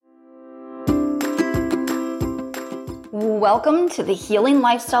Welcome to the Healing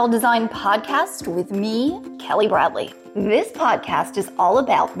Lifestyle Design Podcast with me, Kelly Bradley. This podcast is all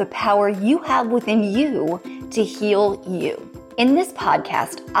about the power you have within you to heal you. In this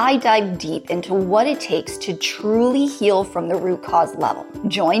podcast, I dive deep into what it takes to truly heal from the root cause level.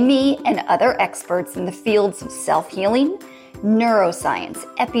 Join me and other experts in the fields of self-healing, neuroscience,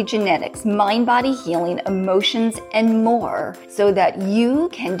 epigenetics, mind-body healing, emotions, and more so that you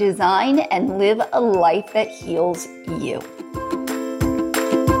can design and live a life that heals you.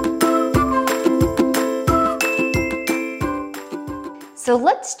 So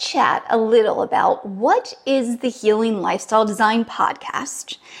let's chat a little about what is the Healing Lifestyle Design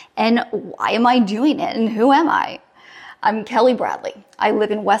Podcast and why am I doing it and who am I? I'm Kelly Bradley. I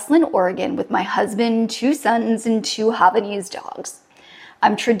live in Westland, Oregon with my husband, 2 sons, and 2 Havanese dogs.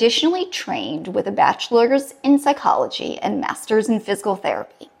 I'm traditionally trained with a bachelor's in psychology and master's in physical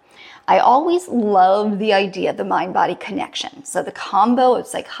therapy. I always loved the idea of the mind-body connection, so the combo of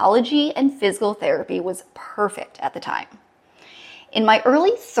psychology and physical therapy was perfect at the time. In my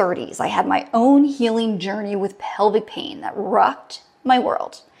early 30s, I had my own healing journey with pelvic pain that rocked my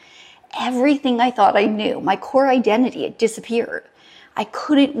world. Everything I thought I knew, my core identity, it disappeared. I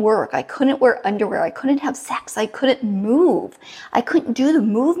couldn't work. I couldn't wear underwear. I couldn't have sex. I couldn't move. I couldn't do the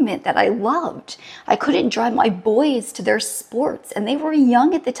movement that I loved. I couldn't drive my boys to their sports, and they were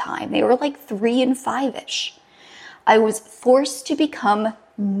young at the time. They were like 3 and 5-ish. I was forced to become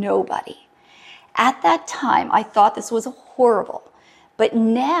nobody. At that time, I thought this was horrible, but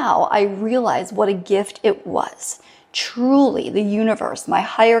now I realize what a gift it was. Truly the universe, my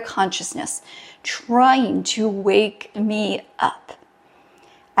higher consciousness, trying to wake me up.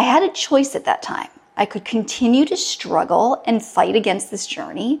 I had a choice at that time. I could continue to struggle and fight against this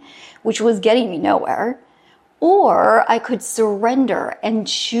journey, which was getting me nowhere, or I could surrender and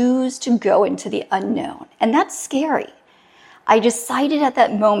choose to go into the unknown. And that's scary. I decided at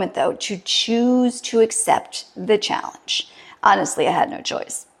that moment, though, to choose to accept the challenge. Honestly, I had no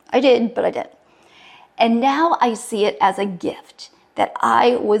choice. I did, but I didn't. And now I see it as a gift that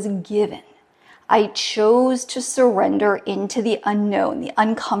I was given. I chose to surrender into the unknown, the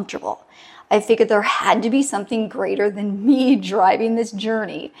uncomfortable. I figured there had to be something greater than me driving this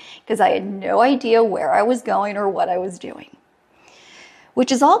journey because I had no idea where I was going or what I was doing.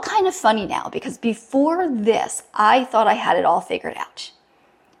 Which is all kind of funny now because before this, I thought I had it all figured out.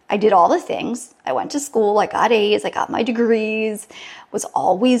 I did all the things. I went to school, I got A's, I got my degrees, was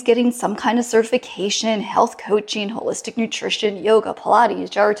always getting some kind of certification, health coaching, holistic nutrition, yoga, Pilates,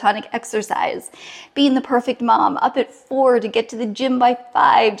 gyrotonic exercise, being the perfect mom, up at 4 to get to the gym by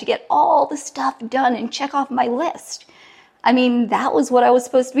 5, to get all the stuff done and check off my list. I mean, that was what I was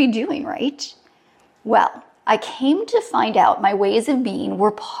supposed to be doing, right? Well, I came to find out my ways of being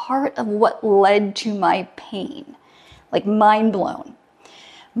were part of what led to my pain, like mind blown.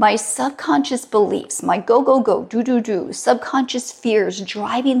 My subconscious beliefs, my go, go, go, do, do, do, subconscious fears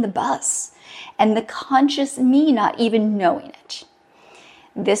driving the bus, and the conscious me not even knowing it.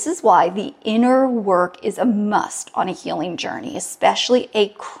 This is why the inner work is a must on a healing journey, especially a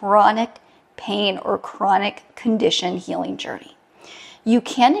chronic pain or chronic condition healing journey. You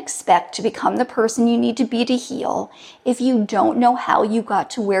can't expect to become the person you need to be to heal if you don't know how you got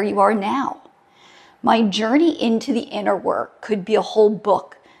to where you are now. My journey into the inner work could be a whole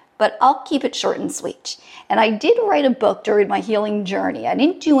book, but I'll keep it short and sweet. And I did write a book during my healing journey. I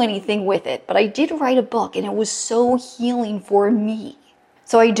didn't do anything with it, but I did write a book and it was so healing for me.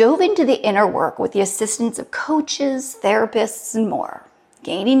 So I dove into the inner work with the assistance of coaches, therapists, and more,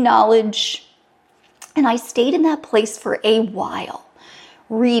 gaining knowledge. And I stayed in that place for a while,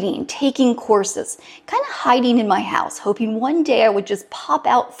 reading, taking courses, kind of hiding in my house, hoping one day I would just pop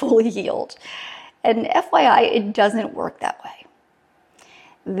out fully healed. And FYI, it doesn't work that way.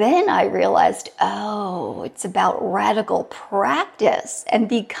 Then I realized, it's about radical practice and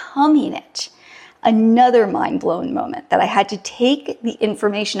becoming it. Another mind-blown moment that I had to take the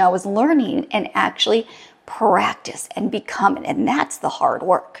information I was learning and actually practice and become it. And that's the hard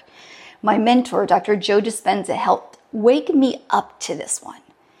work. My mentor, Dr. Joe Dispenza, helped wake me up to this one.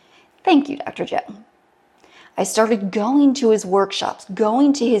 Thank you, Dr. Joe. I started going to his workshops,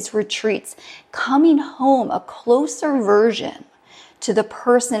 going to his retreats, coming home a closer version to the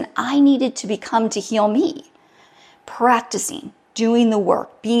person I needed to become to heal me. Practicing, doing the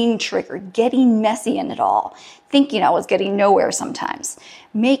work, being triggered, getting messy in it all, thinking I was getting nowhere sometimes,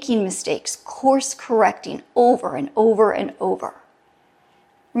 making mistakes, course correcting over and over and over.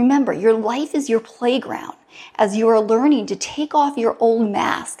 Remember, your life is your playground. As you are learning to take off your old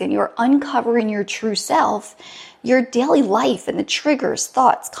mask and you're uncovering your true self, your daily life and the triggers,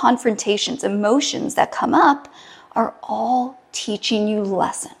 thoughts, confrontations, emotions that come up are all teaching you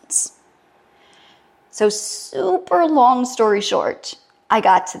lessons. So super long story short, I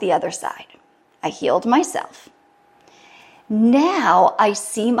got to the other side. I healed myself. Now I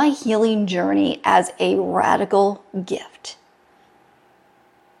see my healing journey as a radical gift.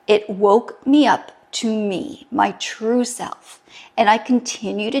 It woke me up to me, my true self, and I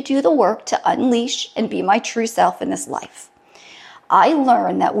continue to do the work to unleash and be my true self in this life. I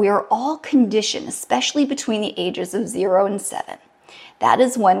learned that we are all conditioned, especially between the ages of 0 and 7. That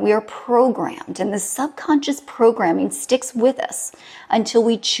is when we are programmed, and the subconscious programming sticks with us until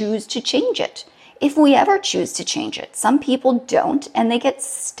we choose to change it. If we ever choose to change it. Some people don't, and they get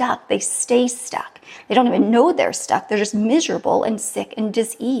stuck. They stay stuck. They don't even know they're stuck. They're just miserable and sick and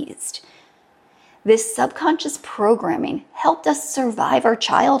diseased. This subconscious programming helped us survive our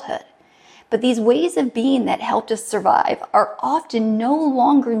childhood. But these ways of being that helped us survive are often no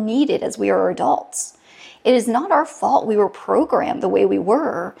longer needed as we are adults. It is not our fault we were programmed the way we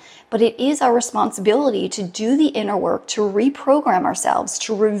were, but it is our responsibility to do the inner work to reprogram ourselves,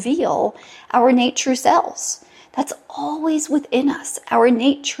 to reveal our innate true selves. That's always within us. Our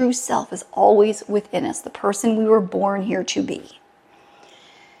innate true self is always within us, the person we were born here to be.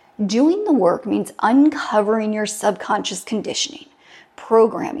 Doing the work means uncovering your subconscious conditioning,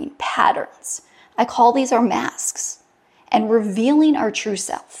 programming, patterns. I call these our masks, and revealing our true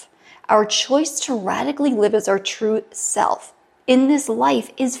self. Our choice to radically live as our true self in this life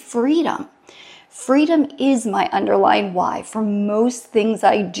is freedom. Freedom is my underlying why for most things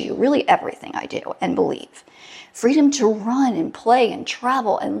I do, really everything I do and believe. Freedom to run and play and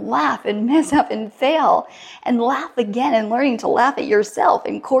travel and laugh and mess up and fail and laugh again and learning to laugh at yourself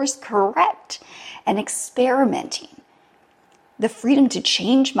and course correct and experimenting. The freedom to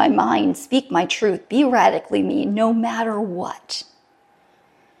change my mind, speak my truth, be radically me, no matter what.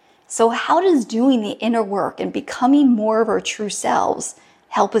 So how does doing the inner work and becoming more of our true selves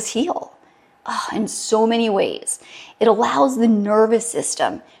help us heal? In so many ways. It allows the nervous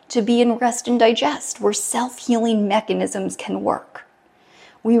system to be in rest and digest, where self-healing mechanisms can work.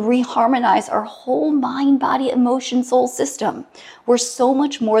 We reharmonize our whole mind, body, emotion, soul system. We're so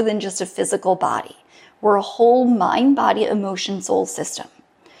much more than just a physical body. We're a whole mind, body, emotion, soul system.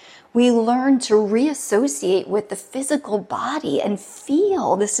 We learn to reassociate with the physical body and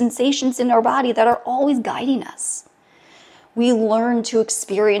feel the sensations in our body that are always guiding us. We learn to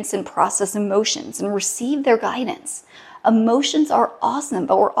experience and process emotions and receive their guidance. Emotions are awesome,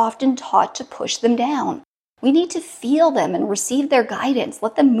 but we're often taught to push them down. We need to feel them and receive their guidance,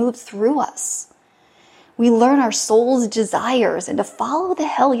 let them move through us. We learn our soul's desires and to follow the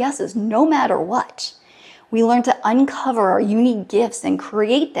hell yeses no matter what. We learn to uncover our unique gifts and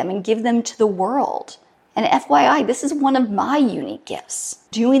create them and give them to the world. And FYI, this is one of my unique gifts.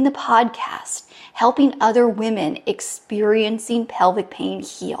 Doing the podcast, helping other women experiencing pelvic pain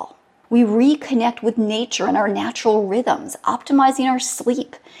heal. We reconnect with nature and our natural rhythms, optimizing our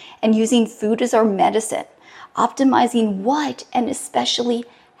sleep and using food as our medicine, optimizing what and especially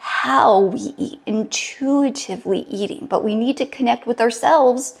how we eat, intuitively eating. But we need to connect with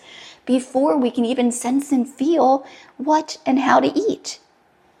ourselves before we can even sense and feel what and how to eat.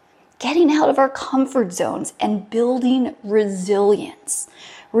 Getting out of our comfort zones and building resilience.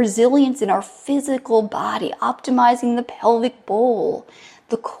 Resilience in our physical body, optimizing the pelvic bowl,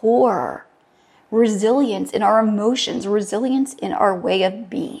 the core. Resilience in our emotions, resilience in our way of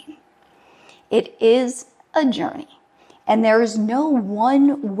being. It is a journey, and there is no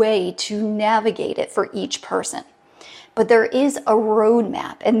one way to navigate it for each person. But there is a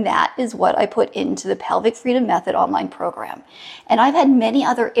roadmap, and that is what I put into the Pelvic Freedom Method online program. And I've had many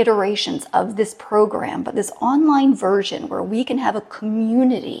other iterations of this program, but this online version where we can have a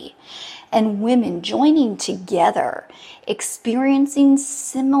community and women joining together, experiencing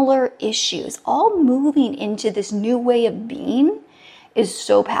similar issues, all moving into this new way of being is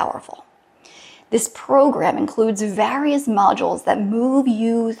so powerful. This program includes various modules that move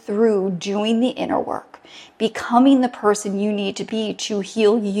you through doing the inner work, becoming the person you need to be to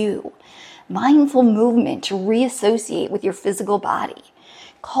heal you, mindful movement to reassociate with your physical body,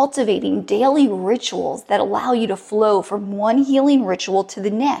 cultivating daily rituals that allow you to flow from one healing ritual to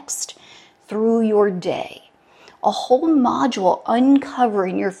the next through your day. A whole module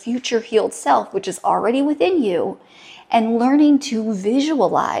uncovering your future healed self, which is already within you, and learning to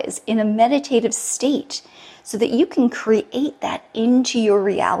visualize in a meditative state so that you can create that into your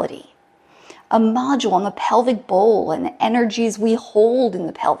reality. A module on the pelvic bowl and the energies we hold in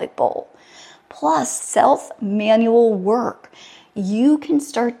the pelvic bowl, plus self-manual work you can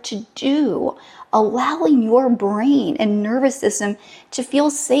start to do, allowing your brain and nervous system to feel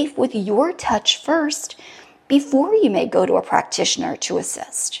safe with your touch first before you may go to a practitioner to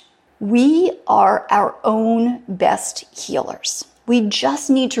assist. We are our own best healers. We just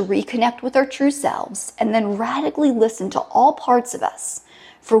need to reconnect with our true selves and then radically listen to all parts of us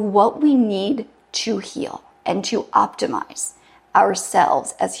for what we need to heal and to optimize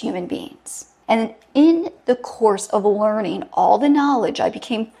ourselves as human beings. And in the course of learning all the knowledge, I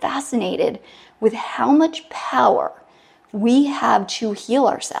became fascinated with how much power we have to heal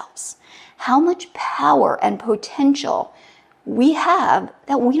ourselves, how much power and potential we have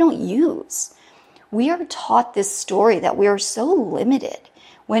that we don't use. We are taught this story that we are so limited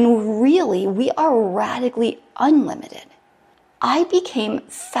when really we are radically unlimited. I became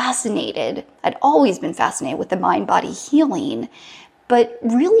fascinated. I'd always been fascinated with the mind-body healing, but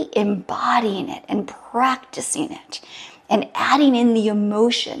really embodying it and practicing it and adding in the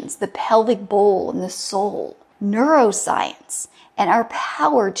emotions, the pelvic bowl and the soul, neuroscience, and our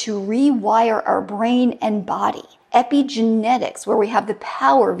power to rewire our brain and body, epigenetics, where we have the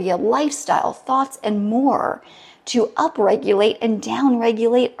power via lifestyle, thoughts, and more to upregulate and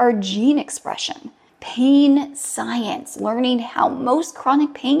downregulate our gene expression. Pain science, learning how most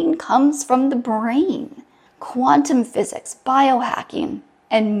chronic pain comes from the brain. Quantum physics, biohacking,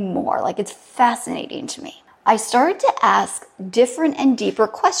 and more. It's fascinating to me. I started to ask different and deeper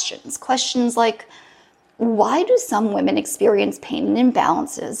questions. Questions like, why do some women experience pain and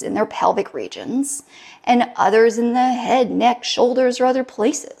imbalances in their pelvic regions and others in the head, neck, shoulders, or other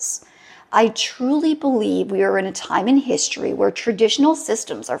places? I truly believe we are in a time in history where traditional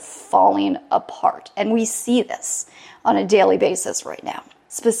systems are falling apart, and we see this on a daily basis right now.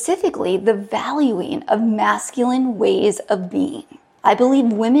 Specifically, the valuing of masculine ways of being. I believe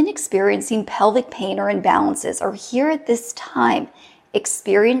women experiencing pelvic pain or imbalances are here at this time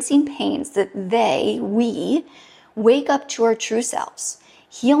experiencing pains that we wake up to our true selves,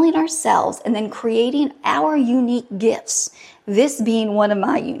 healing ourselves, and then creating our unique gifts. This being one of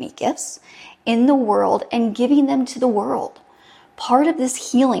my unique gifts in the world and giving them to the world. Part of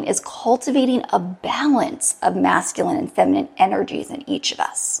this healing is cultivating a balance of masculine and feminine energies in each of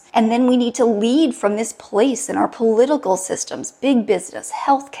us. And then we need to lead from this place in our political systems, big business,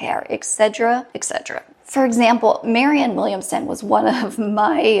 healthcare, etc., etc. For example, Marianne Williamson was one of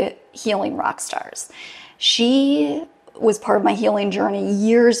my healing rock stars. She was part of my healing journey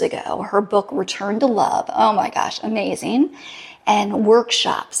years ago. Her book, Return to Love, oh my gosh, amazing. And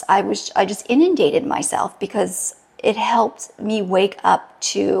workshops. I just inundated myself because it helped me wake up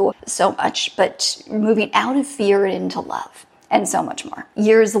to so much, but moving out of fear and into love and so much more.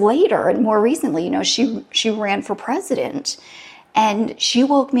 Years later, and more recently, she ran for president, and she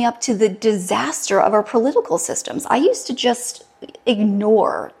woke me up to the disaster of our political systems. I used to just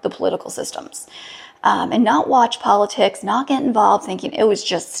ignore the political systems and not watch politics, not get involved, thinking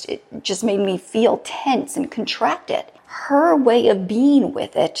it just made me feel tense and contracted. Her way of being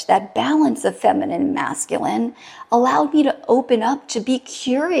with it, that balance of feminine and masculine, allowed me to open up to be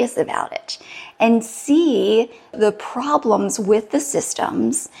curious about it and see the problems with the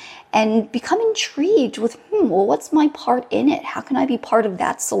systems and become intrigued with, well, what's my part in it? How can I be part of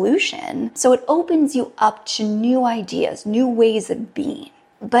that solution? So it opens you up to new ideas, new ways of being.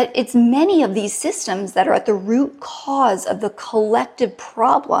 But it's many of these systems that are at the root cause of the collective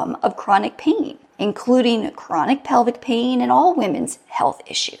problem of chronic pain, including chronic pelvic pain and all women's health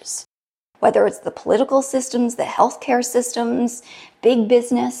issues. Whether it's the political systems, the healthcare systems, big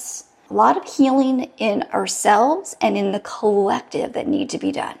business, a lot of healing in ourselves and in the collective that need to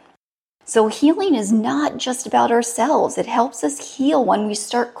be done. So healing is not just about ourselves. It helps us heal when we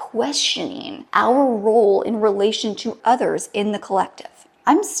start questioning our role in relation to others in the collective.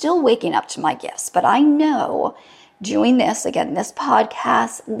 I'm still waking up to my gifts, but I know doing this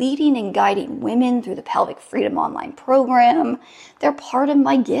podcast, leading and guiding women through the Pelvic Freedom Online program, they're part of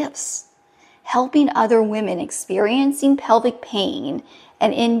my gifts. Helping other women experiencing pelvic pain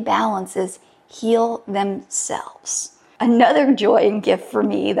and imbalances heal themselves. Another joy and gift for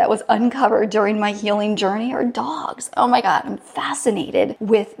me that was uncovered during my healing journey are dogs. Oh my God, I'm fascinated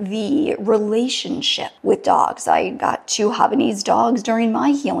with the relationship with dogs. I got 2 Havanese dogs during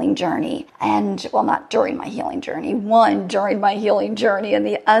my healing journey. And, well, not during my healing journey. One during my healing journey and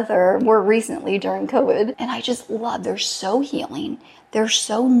the other more recently during COVID. And I just love, they're so healing. They're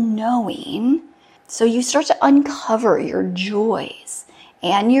so knowing. So you start to uncover your joys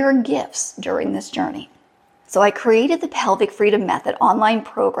and your gifts during this journey. So I created the Pelvic Freedom Method online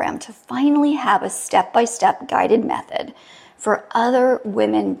program to finally have a step-by-step guided method for other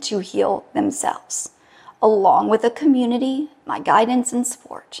women to heal themselves, along with a community, my guidance and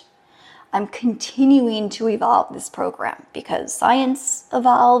support. I'm continuing to evolve this program because science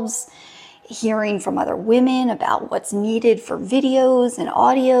evolves, hearing from other women about what's needed for videos and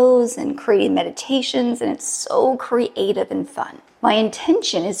audios and creating meditations, and it's so creative and fun. My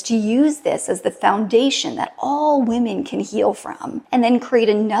intention is to use this as the foundation that all women can heal from, and then create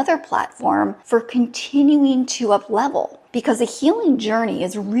another platform for continuing to up-level. Because a healing journey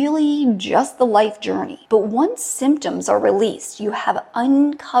is really just the life journey. But once symptoms are released, you have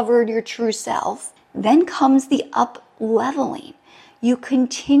uncovered your true self, then comes the up-leveling. You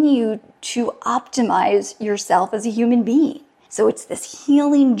continue to optimize yourself as a human being. So it's this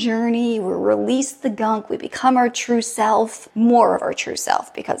healing journey. We release the gunk. We become our true self, more of our true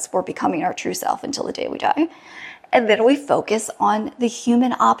self, because we're becoming our true self until the day we die. And then we focus on the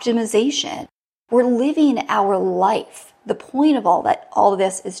human optimization. We're living our life. The point of all of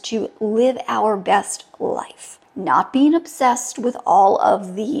this is to live our best life. Not being obsessed with all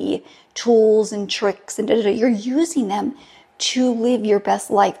of the tools and tricks and You're using them to live your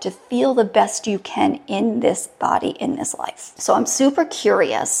best life, to feel the best you can in this body, in this life. So I'm super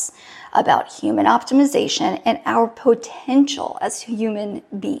curious about human optimization and our potential as human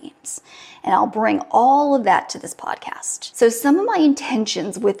beings. And I'll bring all of that to this podcast. So some of my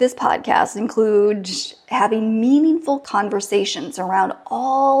intentions with this podcast include having meaningful conversations around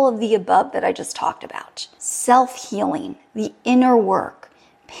all of the above that I just talked about. Self-healing, the inner work,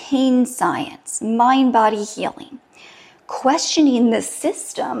 pain science, mind-body healing. Questioning the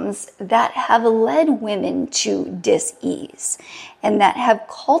systems that have led women to dis-ease and that have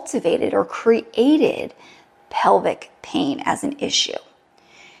cultivated or created pelvic pain as an issue.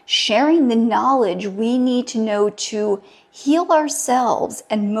 Sharing the knowledge we need to know to heal ourselves,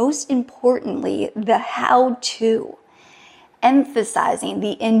 and most importantly, the how-to. Emphasizing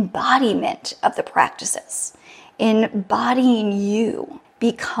the embodiment of the practices. Embodying you.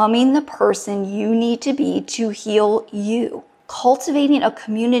 Becoming the person you need to be to heal you. Cultivating a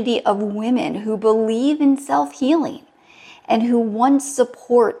community of women who believe in self-healing and who want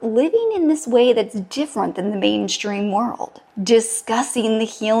support living in this way that's different than the mainstream world. Discussing the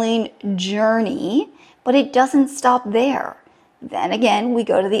healing journey, but it doesn't stop there. Then again, we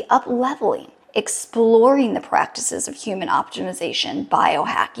go to the up-leveling, exploring the practices of human optimization,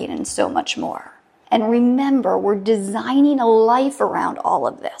 biohacking, and so much more. And remember, we're designing a life around all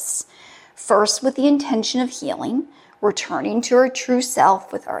of this. First, with the intention of healing, returning to our true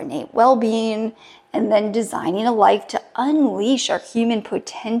self with our innate well-being, and then designing a life to unleash our human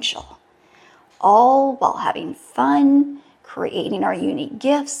potential. All while having fun, creating our unique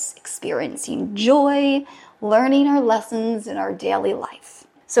gifts, experiencing joy, learning our lessons in our daily life.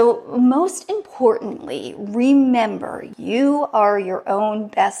 So most importantly, remember, you are your own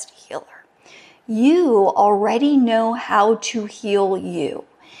best healer. You already know how to heal you.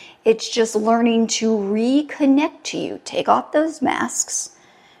 It's just learning to reconnect to you. Take off those masks.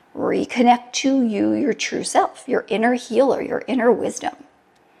 Reconnect to you, your true self, your inner healer, your inner wisdom.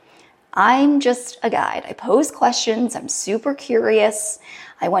 I'm just a guide. I pose questions. I'm super curious.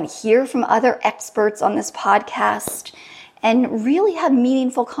 I want to hear from other experts on this podcast and really have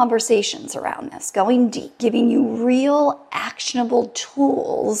meaningful conversations around this, going deep, giving you real actionable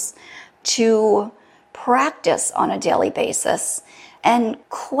tools to practice on a daily basis, and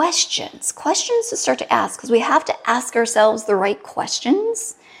questions to start to ask, because we have to ask ourselves the right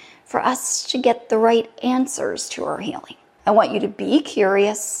questions for us to get the right answers to our healing. I want you to be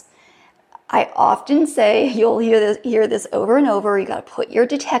curious. I often say, you'll hear this over and over, you got to put your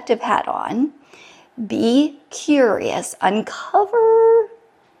detective hat on. Be curious, uncover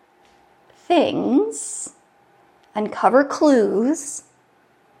things, uncover clues,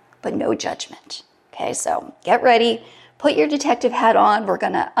 but no judgment. Okay, so get ready, put your detective hat on. We're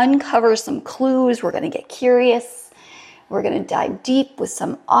going to uncover some clues. We're going to get curious. We're going to dive deep with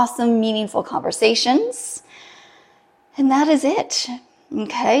some awesome, meaningful conversations. And that is it.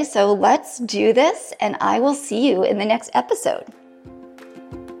 Okay, so let's do this, and I will see you in the next episode.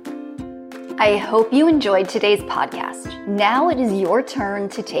 I hope you enjoyed today's podcast. Now it is your turn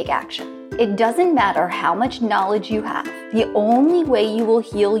to take action. It doesn't matter how much knowledge you have. The only way you will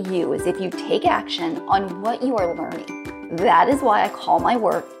heal you is if you take action on what you are learning. That is why I call my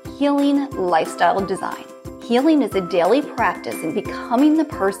work Healing Lifestyle Design. Healing is a daily practice in becoming the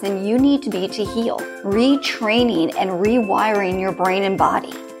person you need to be to heal, retraining and rewiring your brain and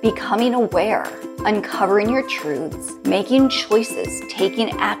body, becoming aware, uncovering your truths, making choices,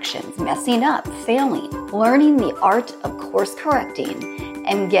 taking actions, messing up, failing, learning the art of course correcting,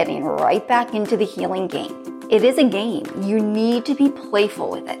 and getting right back into the healing game. It is a game. You need to be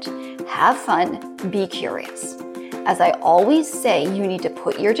playful with it. Have fun, be curious. As I always say, you need to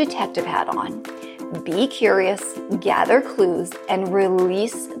put your detective hat on, Be curious, gather clues, and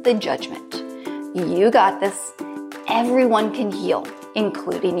release the judgment. You got this. Everyone can heal,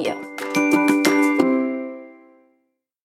 including you.